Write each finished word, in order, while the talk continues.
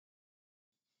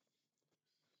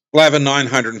Blather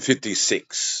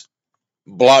 956.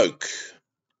 Bloke,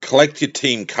 collect your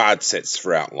team card sets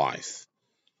throughout life.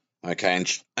 Okay,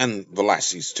 and the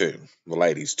lassies too, the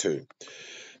ladies too.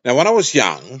 Now, when I was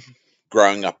young,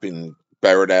 growing up in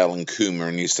Barradale and Cooma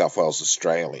in New South Wales,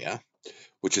 Australia,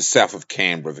 which is south of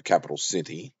Canberra, the capital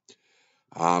city,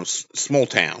 small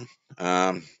town,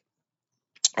 um,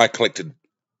 I collected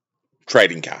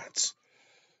trading cards.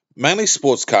 Mainly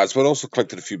sports cards, but also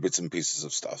collected a few bits and pieces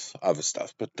of stuff, other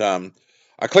stuff. But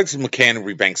I collected my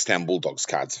Canterbury Bankstown Bulldogs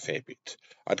cards a fair bit.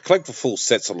 I'd collect the full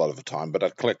sets a lot of the time, but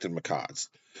I'd collected my cards.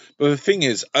 But the thing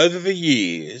is, over the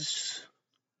years,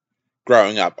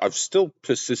 growing up, I've still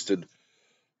persisted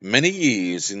many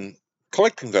years in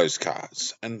collecting those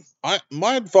cards. And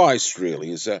my advice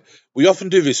really is that we often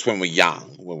do this when we're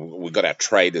young, when we've got our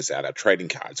traders out, our trading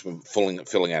cards, we're filling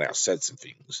out our sets and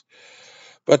things.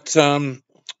 But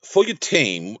for your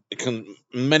team,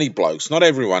 many blokes, not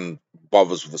everyone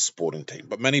bothers with a sporting team,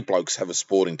 but many blokes have a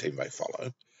sporting team they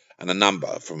follow and a number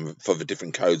for the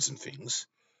different codes and things.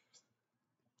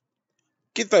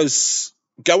 Get those,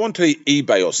 go onto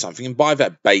eBay or something and buy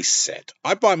that base set.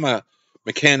 I buy my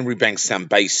Canterbury Bankstown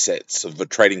base sets of the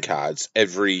trading cards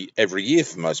every year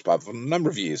for the most part, for a number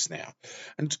of years now,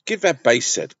 and give that base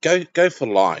set. Go for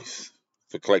life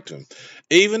for collecting them,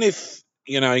 even if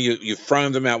you've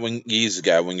thrown them out years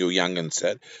ago when you were young and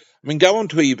said. I mean, go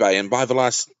onto eBay and buy the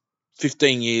last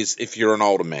 15 years if you're an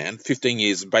older man. 15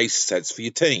 years of base sets for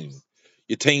your team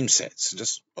sets.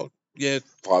 Just yeah,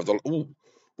 $5.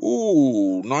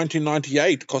 Ooh,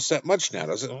 1998 costs that much now,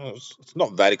 does it? Oh, it's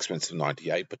not that expensive,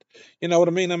 98, but you know what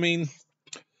I mean? I mean,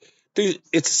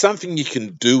 it's something you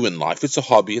can do in life. It's a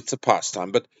hobby, it's a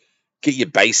pastime, but get your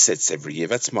base sets every year.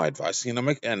 That's my advice.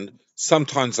 And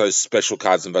sometimes those special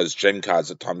cards and those gem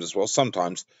cards at times as well,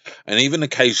 sometimes, and even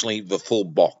occasionally the full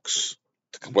box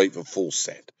to complete the full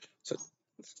set. So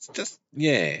it's just,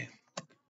 yeah.